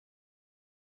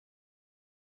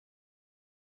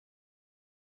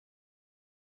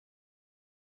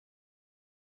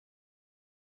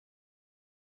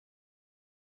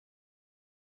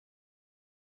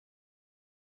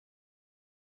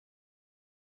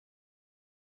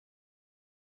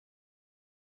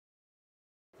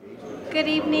Good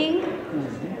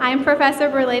evening. I'm Professor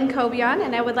Berlin Kobian,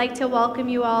 and I would like to welcome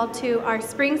you all to our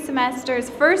spring semester's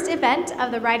first event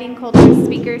of the Writing Culture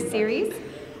Speakers Series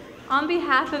on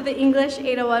behalf of the English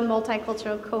 801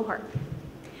 Multicultural Cohort.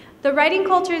 The Writing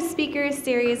Culture Speakers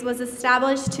Series was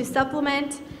established to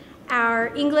supplement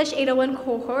our English 801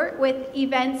 cohort with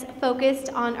events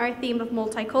focused on our theme of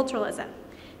multiculturalism.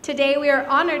 Today, we are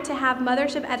honored to have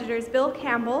Mothership editors Bill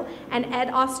Campbell and Ed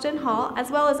Austin Hall,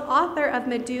 as well as author of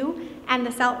Medu and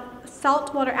the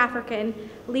Saltwater African,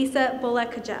 Lisa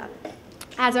Bolekaja,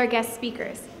 as our guest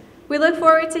speakers. We look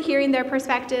forward to hearing their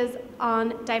perspectives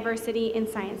on diversity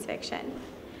in science fiction.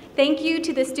 Thank you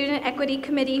to the Student Equity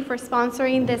Committee for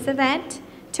sponsoring this event,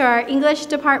 to our English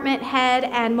department head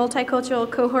and multicultural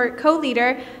cohort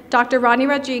co-leader, Dr. Rodney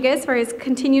Rodriguez, for his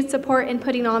continued support in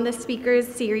putting on this speakers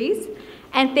series.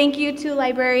 And thank you to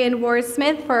librarian Ward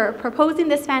Smith for proposing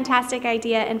this fantastic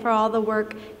idea and for all the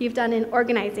work you've done in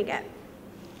organizing it.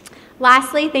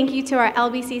 Lastly, thank you to our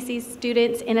LBCC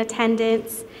students in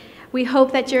attendance. We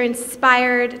hope that you're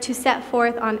inspired to set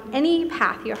forth on any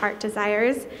path your heart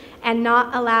desires and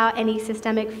not allow any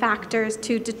systemic factors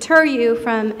to deter you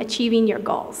from achieving your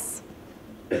goals.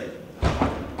 Ladies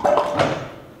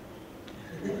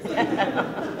and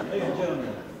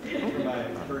gentlemen, for my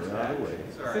first act.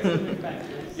 Sorry.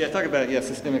 Yeah, talk about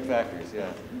systemic factors.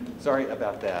 Yeah, sorry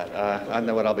about that. I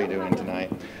know what I'll be doing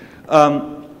tonight.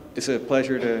 It's a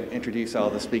pleasure to introduce all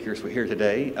the speakers here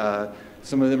today.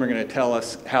 Some of them are going to tell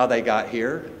us how they got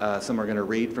here. Some are going to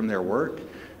read from their work.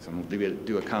 Some will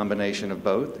do a combination of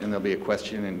both, and there'll be a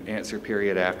question and answer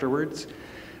period afterwards,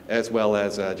 as well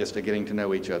as just a getting to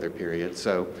know each other period.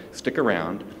 So stick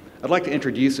around. I'd like to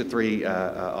introduce the three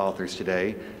authors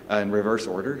today in reverse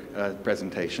order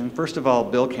presentation. First of all,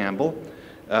 Bill Campbell.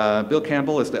 Bill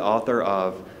Campbell is the author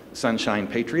of Sunshine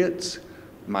Patriots,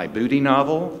 My Booty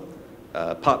Novel,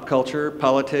 Pop Culture,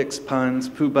 Politics, Puns,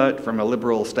 Pooh Butt from a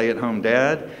Liberal Stay-at-Home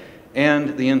Dad,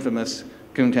 and the infamous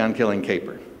Coontown Killing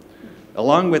Caper.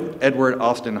 Along with Edward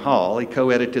Austin Hall, he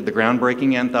co-edited the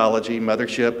groundbreaking anthology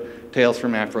Mothership, Tales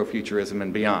from Afrofuturism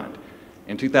and Beyond.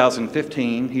 In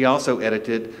 2015, he also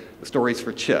edited Stories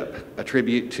for Chip, a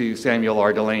tribute to Samuel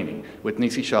R. Delaney, with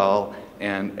Nisi Shaw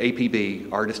and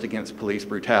APB, Artist Against Police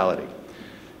Brutality,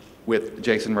 with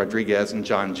Jason Rodriguez and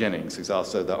John Jennings, who's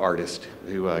also the artist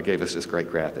who gave us this great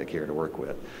graphic here to work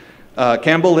with.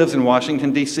 Campbell lives in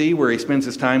Washington, D.C., where he spends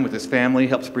his time with his family,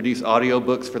 helps produce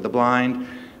audiobooks for the blind,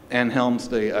 and helms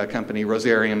the company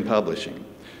Rosarium Publishing.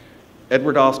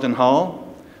 Edward Austin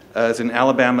Hall is an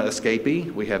Alabama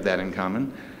escapee, we have that in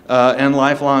common, and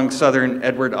lifelong Southern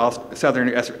Edward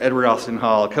Austin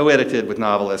Hall co-edited with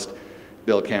novelist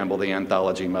Bill Campbell the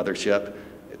anthology Mothership,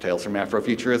 Tales from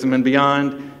Afrofuturism and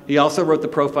Beyond. He also wrote the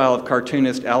profile of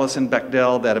cartoonist Alison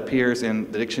Bechdel that appears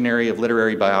in the Dictionary of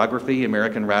Literary Biography,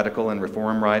 American Radical and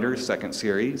Reform Writers, second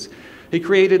series. He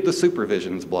created the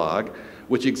Supervisions blog,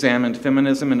 which examined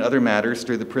feminism and other matters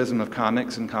through the prism of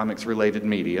comics and comics-related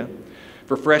media.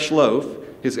 For Fresh Loaf,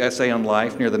 his essay on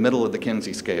life near the middle of the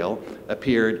Kinsey scale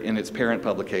appeared in its parent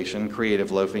publication, Creative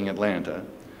Loafing Atlanta.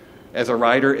 As a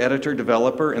writer, editor,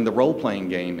 developer in the role-playing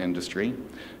game industry,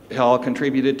 Hall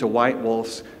contributed to White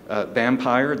Wolf's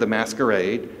Vampire the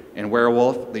Masquerade and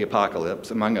Werewolf the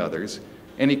Apocalypse, among others,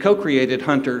 and he co-created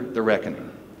Hunter the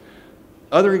Reckoning.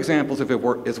 Other examples of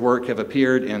his work have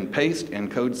appeared in Paste and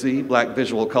Code Z, Black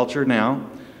Visual Culture Now.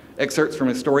 Excerpts from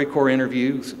his StoryCorps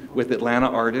interviews with Atlanta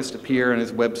artists appear on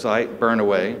his website,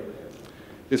 Burnaway.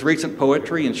 His recent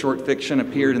poetry and short fiction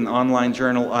appeared in the online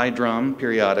journal iDrum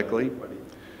periodically.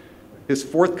 His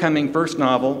forthcoming first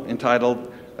novel,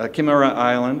 entitled Chimera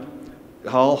Island,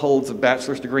 Hall holds a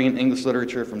bachelor's degree in English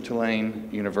literature from Tulane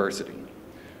University.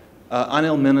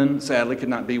 Anil Menon sadly could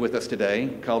not be with us today,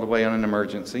 called away on an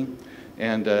emergency,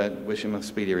 and wish him a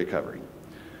speedy recovery.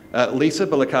 Lisa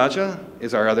Bolekaja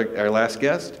is our last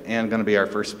guest and going to be our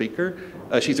first speaker.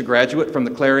 She's a graduate from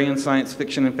the Clarion Science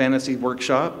Fiction and Fantasy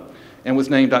Workshop and was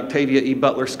named Octavia E.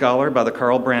 Butler Scholar by the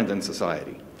Carl Brandon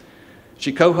Society.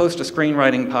 She co-hosts a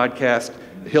screenwriting podcast,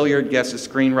 Hilliard Guess's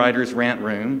Screenwriters Rant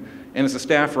Room, and is a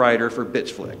staff writer for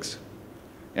Bitchflix,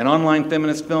 an online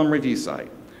feminist film review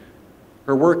site.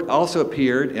 Her work also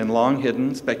appeared in Long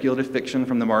Hidden Speculative Fiction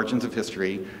from the Margins of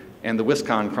History and the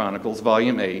Wisconsin Chronicles,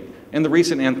 Volume 8, and the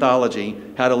recent anthology,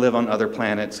 How to Live on Other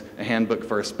Planets, a handbook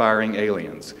for aspiring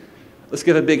aliens. Let's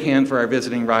give a big hand for our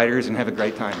visiting writers and have a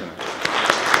great time tonight.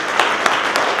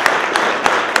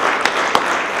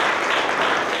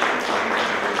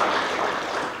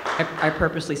 I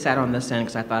purposely sat on this end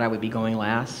because I thought I would be going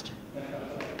last.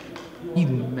 You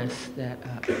messed that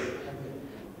up.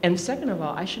 And second of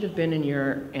all, I should have been in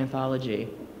your anthology.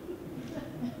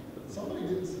 Somebody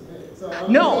didn't submit,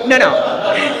 No. No.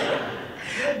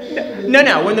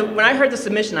 When I heard the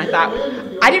submission, I thought,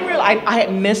 I didn't realize, I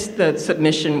had missed the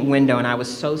submission window and I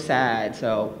was so sad,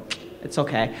 so it's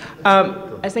okay.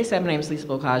 As they said, my name is Lisa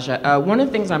Bokaja. One of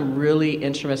the things I'm really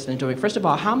interested in doing, first of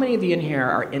all, how many of you in here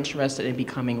are interested in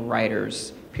becoming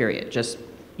writers, period? Just,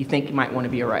 you think you might want to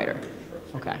be a writer?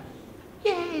 Okay.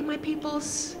 Yay, my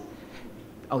peoples.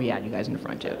 Oh yeah, you guys in the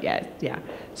front too, yeah.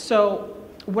 So,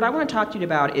 what I want to talk to you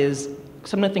about is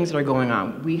some of the things that are going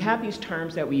on. We have these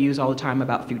terms that we use all the time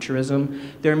about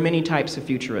futurism. There are many types of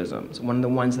futurisms. One of the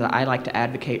ones that I like to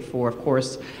advocate for, of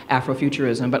course,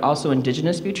 Afrofuturism, but also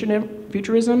indigenous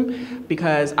futurism,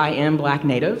 because I am Black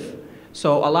Native.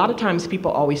 So a lot of times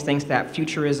people always think that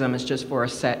futurism is just for a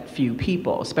set few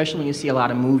people, especially when you see a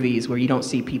lot of movies where you don't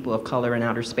see people of color in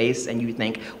outer space and you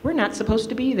think, we're not supposed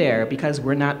to be there because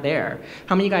we're not there.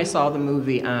 How many of you guys saw the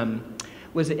movie,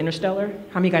 was it Interstellar?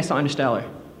 How many of you guys saw Interstellar?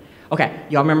 Okay,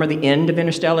 y'all remember the end of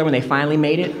Interstellar when they finally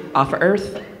made it off of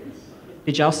Earth?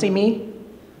 Did y'all see me?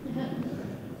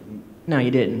 No, you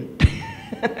didn't.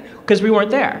 Because we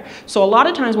weren't there. So a lot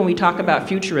of times when we talk about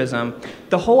futurism,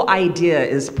 the whole idea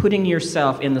is putting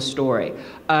yourself in the story.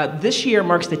 This year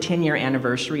marks the 10-year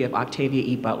anniversary of Octavia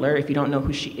E. Butler. If you don't know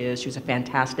who she is, she's a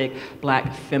fantastic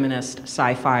Black feminist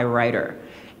sci-fi writer.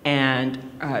 And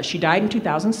she died in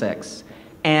 2006.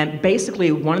 And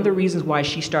basically, one of the reasons why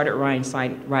she started writing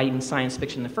science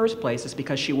fiction in the first place is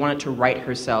because she wanted to write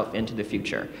herself into the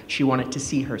future. She wanted to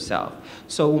see herself.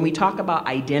 So when we talk about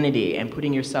identity and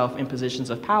putting yourself in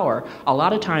positions of power, a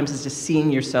lot of times it's just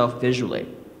seeing yourself visually.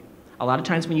 A lot of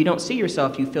times when you don't see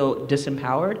yourself, you feel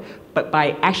disempowered, but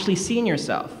by actually seeing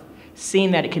yourself, seeing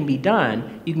that it can be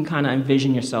done, you can kind of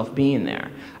envision yourself being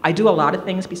there. I do a lot of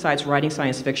things besides writing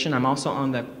science fiction. I'm also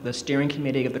on the steering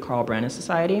committee of the Carl Brandon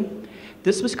Society.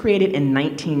 This was created in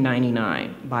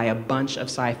 1999 by a bunch of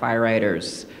sci-fi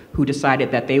writers who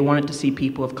decided that they wanted to see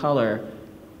people of color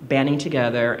banding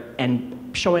together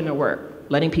and showing their work,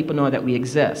 letting people know that we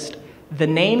exist. The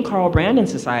name Carl Brandon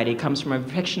Society comes from a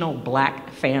fictional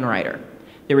Black fan writer.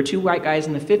 There were two white guys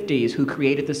in the 50s who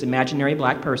created this imaginary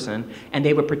Black person, and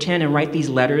they would pretend and write these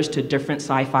letters to different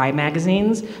sci-fi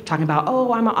magazines talking about,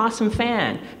 oh, I'm an awesome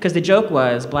fan. Because the joke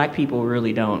was, Black people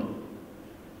really don't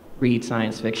read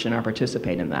science fiction or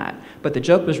participate in that. But the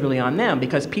joke was really on them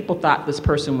because people thought this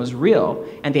person was real,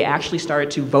 and they actually started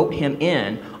to vote him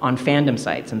in on fandom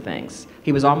sites and things.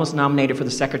 He was almost nominated for the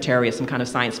secretary of some kind of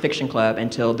science fiction club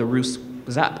until the roost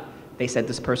was up. They said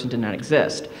this person did not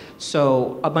exist.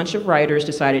 So a bunch of writers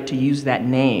decided to use that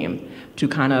name to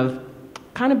kind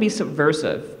of be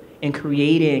subversive in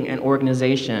creating an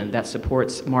organization that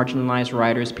supports marginalized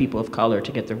writers, people of color,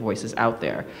 to get their voices out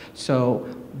there. So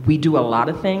we do a lot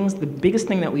of things. The biggest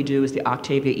thing that we do is the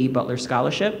Octavia E. Butler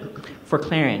Scholarship for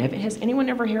Clarion. Has anyone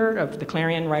ever heard of the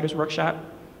Clarion Writers Workshop?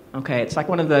 Okay, it's like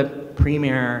one of the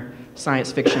premier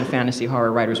science fiction, fantasy,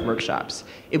 horror writers workshops.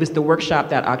 It was the workshop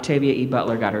that Octavia E.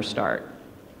 Butler got her start.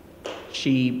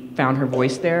 She found her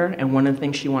voice there, and one of the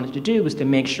things she wanted to do was to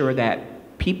make sure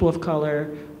that people of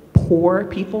color, poor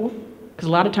people, because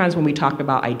a lot of times when we talk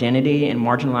about identity and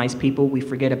marginalized people, we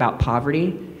forget about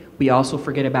poverty. We also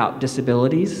forget about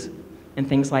disabilities and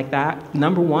things like that.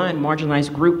 Number one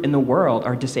marginalized group in the world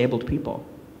are disabled people.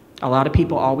 A lot of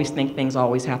people always think things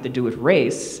always have to do with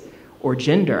race or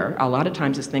gender. A lot of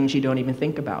times it's things you don't even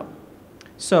think about.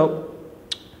 So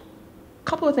a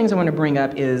couple of things I want to bring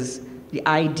up is the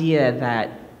idea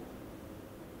that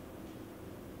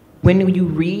when you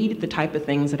read the type of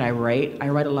things that I write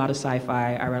a lot of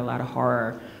sci-fi, I write a lot of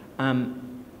horror,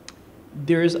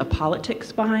 there's a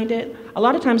politics behind it. A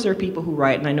lot of times there are people who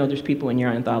write, and I know there's people in your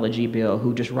anthology, Bill,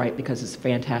 who just write because it's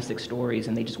fantastic stories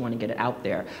and they just want to get it out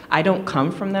there. I don't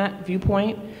come from that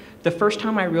viewpoint. The first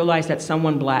time I realized that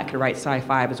someone Black could write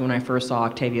sci-fi was when I first saw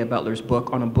Octavia Butler's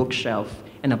book on a bookshelf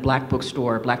in a Black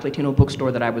bookstore, Black Latino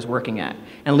bookstore that I was working at.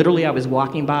 And literally I was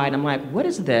walking by and I'm like, what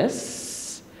is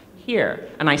this here?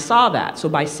 And I saw that. So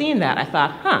by seeing that, I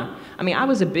thought, I mean, I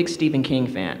was a big Stephen King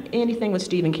fan. Anything with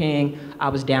Stephen King, I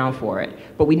was down for it.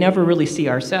 But we never really see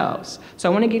ourselves. So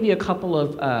I want to give you a couple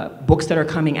of books that are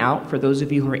coming out for those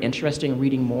of you who are interested in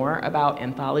reading more about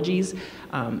anthologies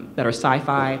that are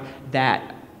sci-fi,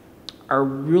 that are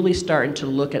really starting to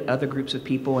look at other groups of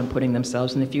people and putting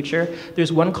themselves in the future.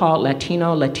 There's one called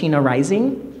Latina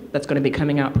Rising that's going to be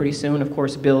coming out pretty soon. Of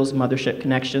course, Bill's Mothership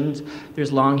Connections.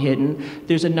 There's Long Hidden.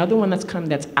 There's another one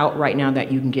that's out right now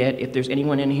that you can get. If there's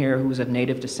anyone in here who's of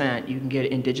Native descent, you can get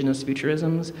Indigenous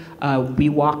Futurisms. We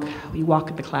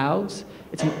Walk the Clouds.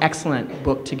 It's an excellent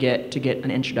book to get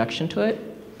an introduction to it.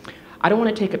 I don't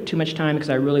want to take up too much time because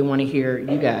I really want to hear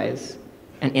you guys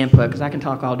and input, because I can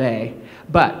talk all day.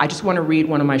 But I just want to read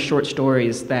one of my short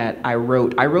stories that I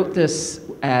wrote. I wrote this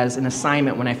as an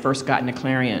assignment when I first got into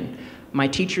Clarion. My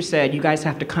teacher said, you guys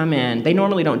have to come in. They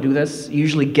normally don't do this. You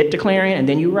usually get to Clarion and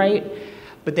then you write.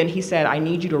 But then he said, I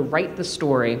need you to write the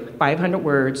story, 500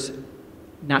 words,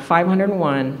 not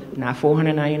 501, not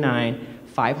 499,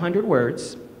 500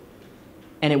 words.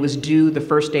 And it was due the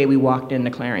first day we walked into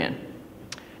Clarion.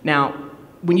 Now,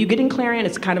 when you get in Clarion,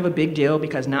 it's kind of a big deal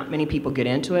because not many people get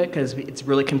into it because it's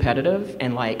really competitive,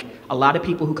 and like a lot of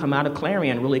people who come out of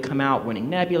Clarion really come out winning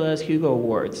Nebulas, Hugo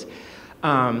Awards.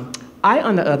 I,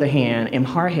 on the other hand, am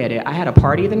hard-headed. I had a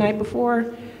party the night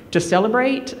before to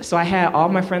celebrate, so I had all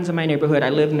my friends in my neighborhood. I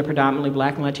lived in a predominantly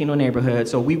Black and Latino neighborhood,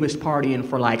 so we was partying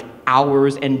for like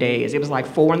hours and days. It was like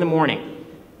 4 in the morning.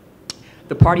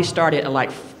 The party started at like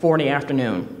 4 in the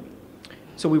afternoon.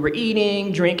 So we were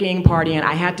eating, drinking, partying.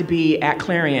 I had to be at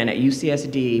Clarion at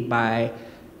UCSD by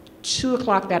 2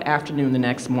 o'clock that afternoon the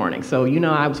next morning. So, you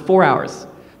know, I was 4 hours.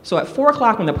 So at 4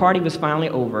 o'clock when the party was finally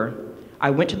over,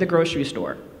 I went to the grocery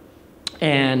store.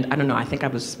 And I don't know, I think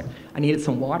I needed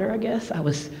some water, I guess. I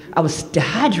was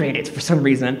dehydrated for some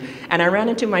reason. And I ran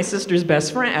into my sister's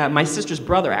best friend, my sister's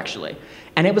brother, actually.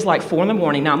 And it was like 4 in the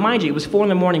morning. Now, mind you, it was 4 in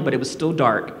the morning, but it was still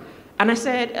dark. And I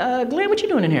said, Glenn, what you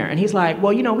doing in here? And he's like,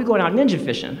 well, you know, we going out ninja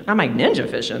fishing. I'm like, ninja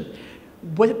fishing?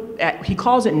 He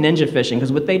calls it ninja fishing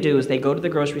because what they do is they go to the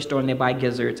grocery store and they buy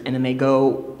gizzards, and then they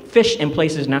go fish in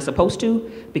places they're not supposed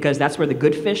to because that's where the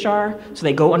good fish are. So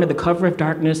they go under the cover of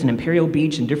darkness in Imperial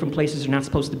Beach and different places they're not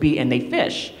supposed to be, and they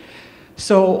fish.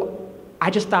 So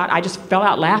I just fell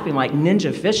out laughing like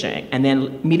ninja fishing, and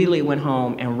then immediately went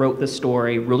home and wrote the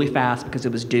story really fast because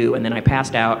it was due, and then I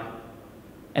passed out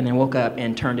and then woke up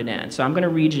and turned it in. So I'm gonna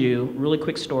read you a really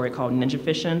quick story called Ninja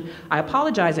Fishing. I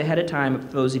apologize ahead of time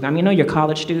for those of you, I mean, I know you're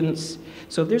college students,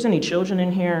 so if there's any children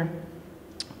in here,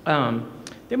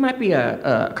 there might be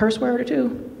a curse word or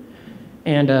two,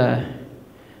 and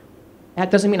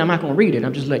that doesn't mean I'm not gonna read it,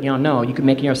 I'm just letting y'all know you can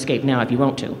make your escape now if you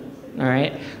want to, all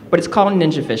right? But it's called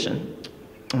Ninja Fishing,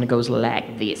 and it goes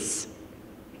like this.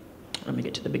 Let me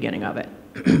get to the beginning of it.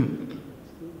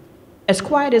 As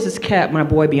quiet as it's kept, my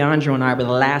boy Biandro and I were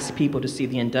the last people to see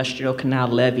the Industrial Canal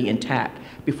levee intact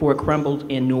before it crumbled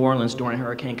in New Orleans during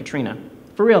Hurricane Katrina.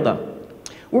 For real though.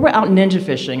 We were out ninja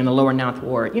fishing in the lower Ninth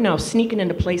Ward, you know, sneaking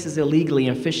into places illegally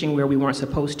and fishing where we weren't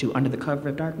supposed to under the cover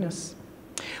of darkness.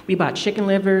 We bought chicken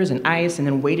livers and ice and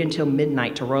then waited until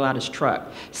midnight to roll out his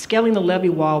truck. Scaling the levee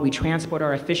wall, we transport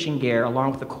our fishing gear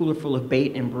along with a cooler full of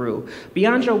bait and brew.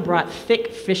 Biandro brought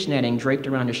thick fish netting draped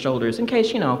around his shoulders in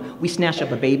case, you know, we snatched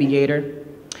up a baby gator.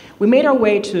 We made our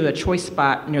way to a choice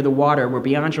spot near the water where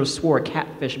Biandro swore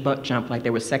catfish buck jumped like they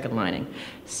were second lining.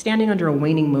 Standing under a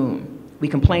waning moon, we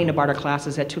complained about our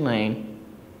classes at Tulane,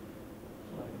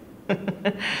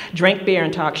 drank beer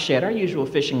and talked shit, our usual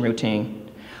fishing routine.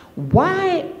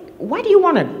 Why do you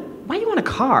want a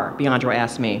car? Biandro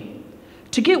asked me.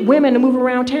 To get women to move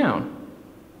around town.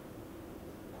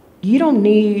 You don't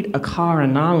need a car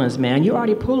in Nolans, man. You're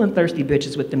already pulling thirsty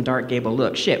bitches with them dark gable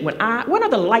looks. Shit, when are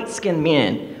the light-skinned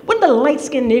men? When are the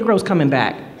light-skinned Negroes coming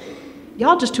back?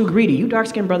 Y'all just too greedy. You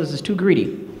dark-skinned brothers is too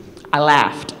greedy. I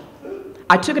laughed.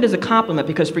 I took it as a compliment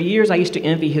because for years I used to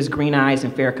envy his green eyes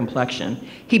and fair complexion.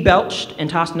 He belched and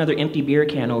tossed another empty beer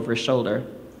can over his shoulder.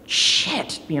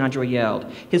 Shit, Biandro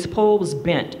yelled. His pole was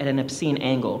bent at an obscene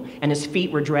angle, and his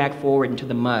feet were dragged forward into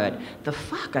the mud. The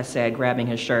fuck, I said, grabbing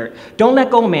his shirt. Don't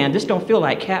let go, man. This don't feel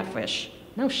like catfish.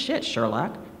 No shit,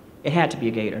 Sherlock. It had to be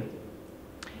a gator.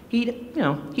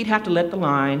 He'd have to let the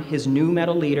line, his new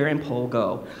metal leader, and pole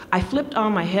go. I flipped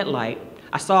on my headlight.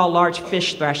 I saw a large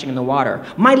fish thrashing in the water.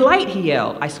 My light, he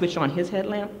yelled. I switched on his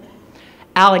headlamp.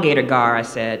 Alligator gar, I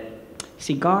said.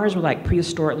 See, gars were like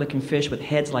prehistoric-looking fish with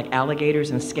heads like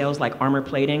alligators and scales like armor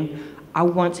plating. I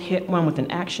once hit one with an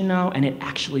action now, and it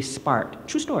actually sparked.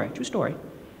 True story, true story.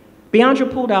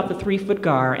 Biandro pulled out the 3-foot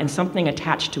gar and something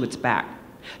attached to its back.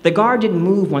 The gar didn't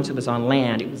move once it was on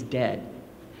land, it was dead.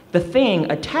 The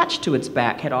thing attached to its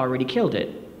back had already killed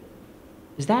it.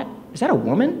 Is that a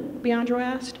woman? Biandro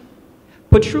asked.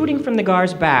 Protruding from the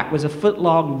gar's back was a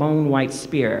foot-long bone white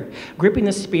spear. Gripping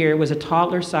the spear was a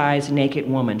toddler-sized naked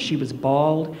woman. She was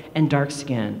bald and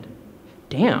dark-skinned.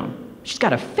 Damn, she's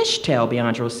got a fishtail,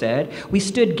 Biandro said. We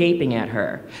stood gaping at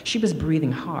her. She was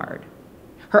breathing hard.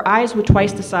 Her eyes were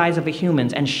twice the size of a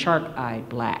human's and shark-eyed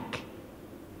black.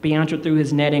 Biandro threw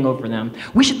his netting over them.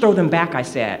 We should throw them back, I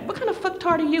said. What kind of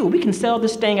fucktard are you? We can sell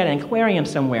this thing at an aquarium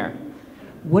somewhere.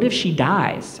 What if she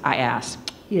dies? I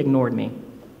asked. He ignored me.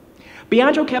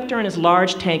 Bianjo kept her in his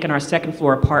large tank in our second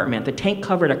floor apartment. The tank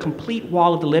covered a complete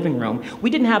wall of the living room. We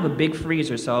didn't have a big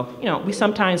freezer, so,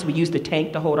 sometimes we used the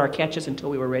tank to hold our catches until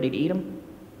we were ready to eat them.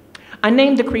 I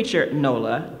named the creature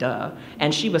Nola, duh,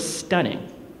 and she was stunning.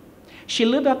 She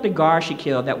lived up the gar she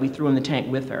killed that we threw in the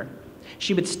tank with her.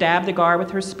 She would stab the gar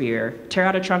with her spear, tear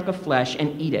out a chunk of flesh,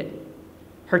 and eat it.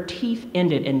 Her teeth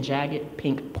ended in jagged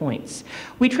pink points.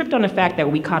 We tripped on the fact that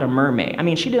we caught a mermaid.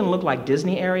 She didn't look like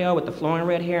Disney Ariel with the flowing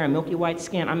red hair and milky white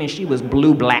skin. She was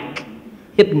blue-black,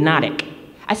 hypnotic.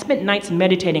 I spent nights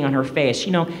meditating on her face.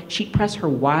 She'd press her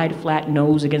wide, flat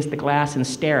nose against the glass and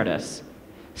stare at us,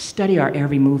 study our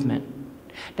every movement.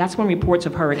 That's when reports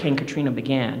of Hurricane Katrina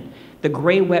began. The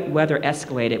gray, wet weather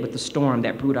escalated with the storm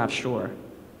that brewed offshore.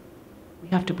 We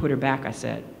have to put her back, I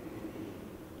said.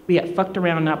 We had fucked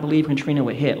around not believing Katrina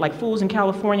would hit. Like fools in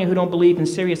California who don't believe in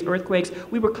serious earthquakes,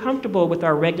 we were comfortable with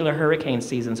our regular hurricane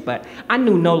seasons, but I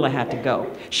knew Nola had to go.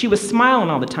 She was smiling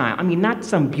all the time. Not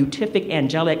some beatific,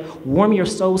 angelic, warm your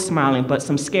soul smiling, but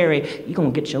some scary, you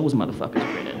gonna get yours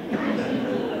motherfuckers grinning.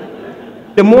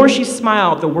 The more she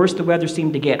smiled, the worse the weather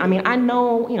seemed to get. I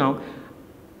know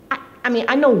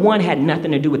one had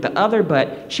nothing to do with the other,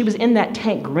 but she was in that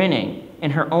tank grinning,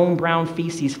 and her own brown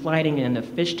feces floating in the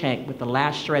fish tank with the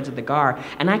last shreds of the gar,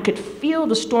 and I could feel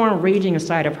the storm raging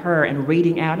inside of her and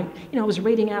radiating out, it was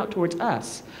radiating out towards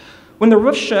us. When the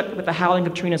roof shook with the howling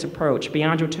of Katrina's approach,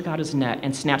 Bianjo took out his net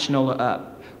and snatched Nola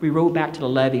up. We rode back to the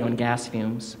levee on gas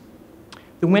fumes.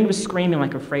 The wind was screaming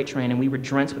like a freight train, and we were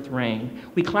drenched with rain.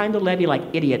 We climbed the levee like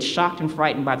idiots, shocked and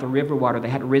frightened by the river water that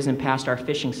had risen past our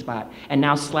fishing spot and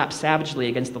now slapped savagely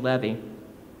against the levee.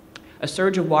 A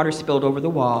surge of water spilled over the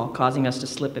wall, causing us to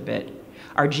slip a bit.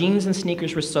 Our jeans and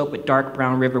sneakers were soaked with dark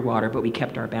brown river water, but we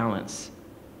kept our balance.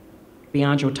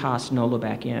 Bianjo tossed Nola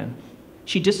back in.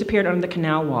 She disappeared under the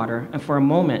canal water, and for a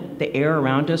moment, the air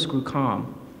around us grew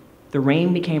calm. The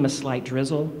rain became a slight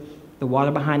drizzle. The water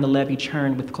behind the levee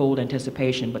churned with cold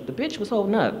anticipation, but the bitch was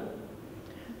holding up.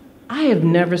 I have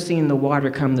never seen the water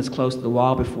come this close to the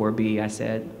wall before, B, I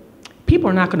said. People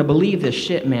are not gonna believe this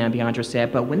shit, man, Bianjo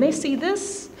said, but when they see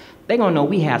this, they're gonna know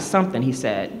we have something, he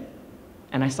said.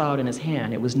 And I saw it in his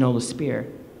hand. It was Nola's spear.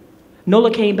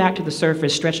 Nola came back to the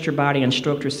surface, stretched her body, and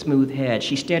stroked her smooth head.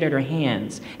 She stared at her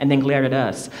hands and then glared at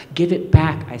us. Give it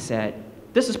back, I said.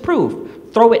 This is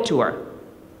proof. Throw it to her.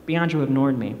 Bianjo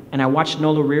ignored me, and I watched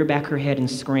Nola rear back her head and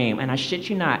scream, and I shit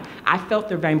you not, I felt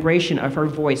the vibration of her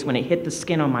voice when it hit the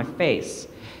skin on my face.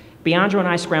 Bianjo and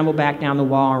I scrambled back down the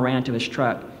wall and ran to his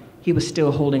truck. He was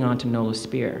still holding on to Nola's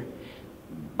spear.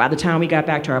 By the time we got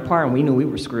back to our apartment, we knew we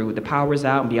were screwed. The power was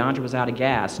out and Bianjo was out of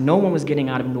gas. No one was getting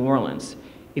out of New Orleans.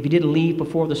 If you didn't leave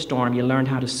before the storm, you learned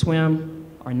how to swim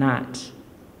or not.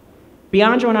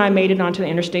 Bianjo and I made it onto the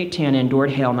Interstate 10 and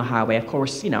endured hell on the highway. Of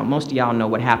course, most of y'all know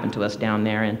what happened to us down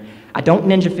there, and I don't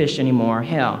ninja fish anymore.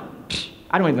 Hell,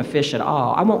 I don't even fish at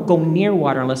all. I won't go near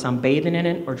water unless I'm bathing in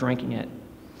it or drinking it.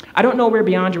 I don't know where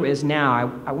Bianjo is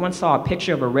now. I once saw a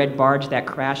picture of a red barge that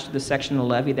crashed to the section of the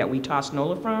levee that we tossed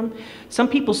Nola from. Some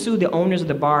people sued the owners of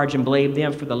the barge and blamed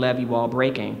them for the levee wall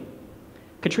breaking.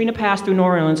 Katrina passed through New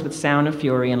Orleans with sound and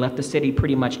fury and left the city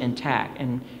pretty much intact.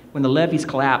 And when the levees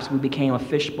collapsed, we became a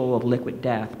fishbowl of liquid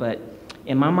death. But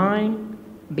in my mind,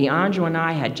 Bianjo and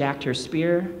I had jacked her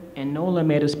spear, and Nola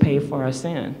made us pay for our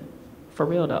sin. For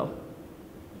real, though.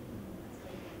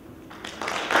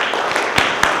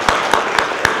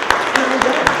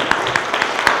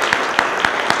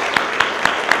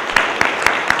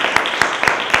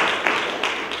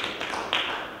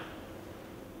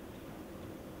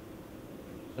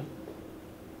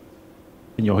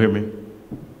 Can y'all hear me?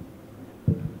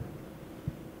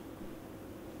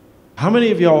 How many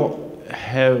of y'all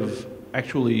have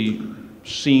actually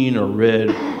seen or read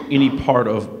any part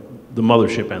of the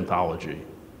Mothership anthology?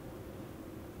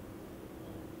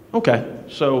 Okay,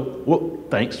 so, well,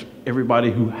 thanks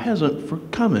everybody who hasn't for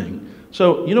coming.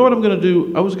 So, you know what I'm gonna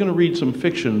do? I was gonna read some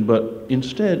fiction, but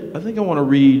instead, I think I wanna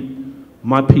read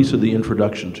my piece of the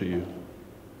introduction to you.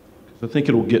 I think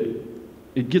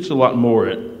it gets a lot more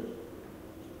at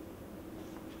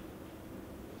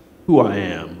who I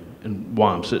am and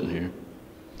why I'm sitting here.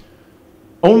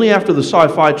 Only after the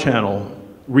Sci-Fi Channel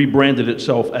rebranded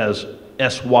itself as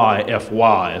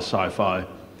SYFY, as Sci-Fi,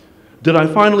 did I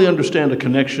finally understand a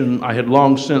connection I had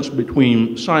long sensed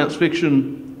between science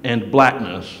fiction and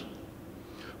blackness.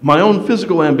 My own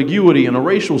physical ambiguity in a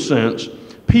racial sense,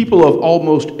 people of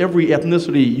almost every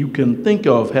ethnicity you can think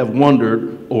of have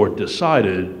wondered or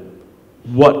decided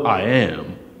what I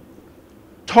am.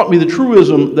 Taught me the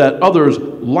truism that others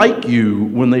like you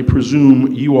when they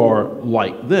presume you are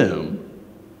like them.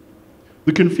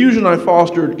 The confusion I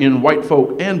fostered in white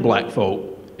folk and black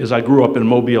folk as I grew up in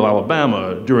Mobile,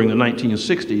 Alabama during the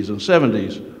 1960s and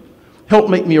 70s, helped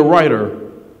make me a writer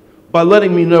by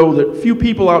letting me know that few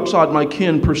people outside my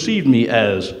kin perceived me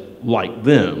as like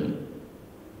them.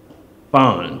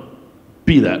 Fine,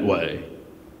 be that way.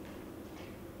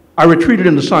 I retreated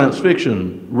into science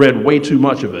fiction, read way too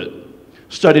much of it,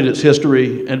 studied its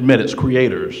history, and met its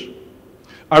creators.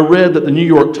 I read that the New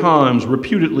York Times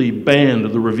reputedly banned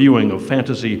the reviewing of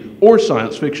fantasy or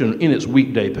science fiction in its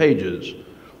weekday pages,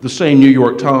 the same New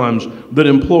York Times that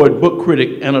employed book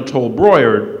critic Anatole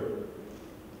Broyard,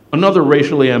 another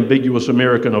racially ambiguous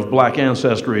American of black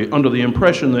ancestry, under the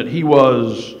impression that he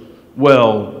was,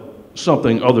 well,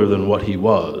 something other than what he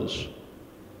was.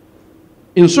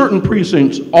 In certain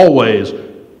precincts, always,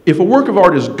 if a work of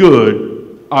art is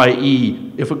good,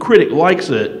 i.e., if a critic likes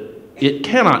it, it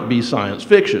cannot be science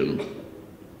fiction.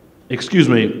 Excuse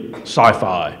me,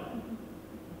 sci-fi.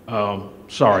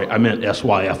 Sorry, I meant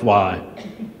SYFY.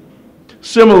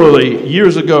 Similarly,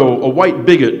 years ago, a white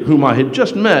bigot whom I had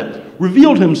just met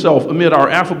revealed himself amid our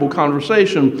affable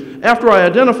conversation after I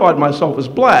identified myself as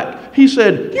black. He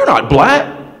said, "You're not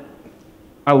black."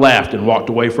 I laughed and walked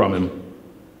away from him.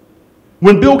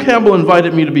 When Bill Campbell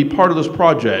invited me to be part of this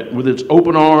project with its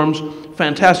open arms,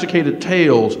 fantasticated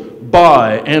tales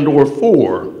by and or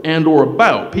for and or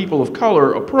about people of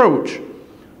color approach,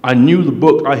 I knew the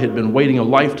book I had been waiting a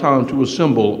lifetime to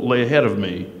assemble lay ahead of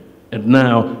me. And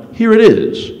now, here it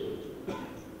is.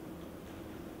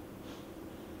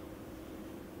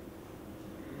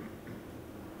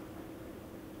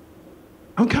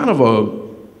 I'm kind of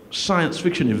a science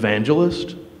fiction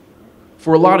evangelist.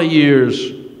 For a lot of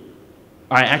years,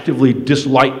 I actively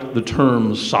disliked the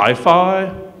term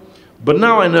sci-fi, but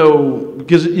now I know,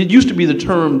 because it used to be the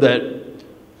term that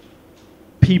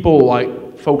people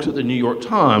like folks at the New York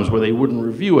Times, where they wouldn't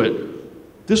review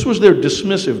it, this was their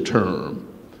dismissive term,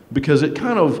 because it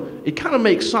kind of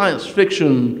makes science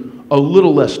fiction a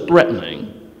little less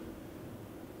threatening.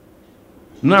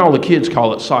 Now the kids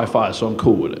call it sci-fi, so I'm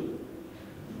cool with it.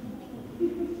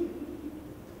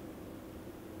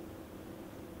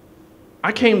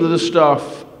 I came to this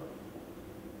stuff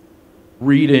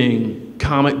reading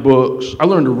comic books. I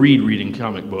learned to read reading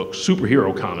comic books,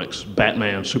 superhero comics,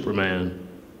 Batman, Superman,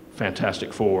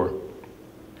 Fantastic Four.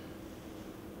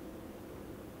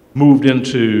 Moved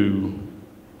into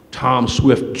Tom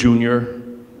Swift Jr.,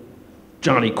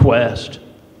 Johnny Quest.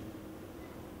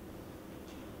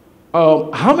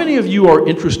 How many of you are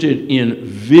interested in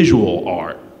visual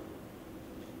art?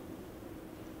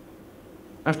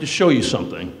 I have to show you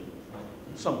something.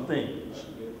 Some things.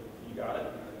 You got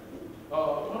it?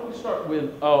 Why don't we start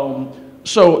with,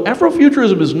 so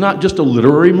Afrofuturism is not just a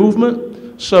literary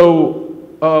movement. So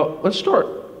let's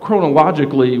start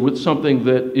chronologically with something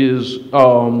that is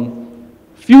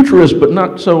futurist, but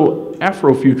not so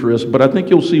Afrofuturist, but I think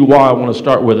you'll see why I want to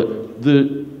start with it.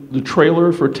 The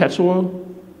trailer for Tetsuo.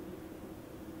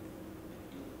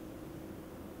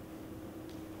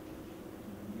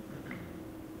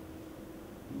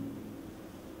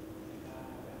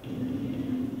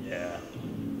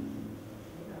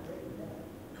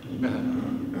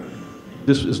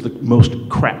 This is the most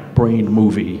crack-brained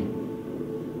movie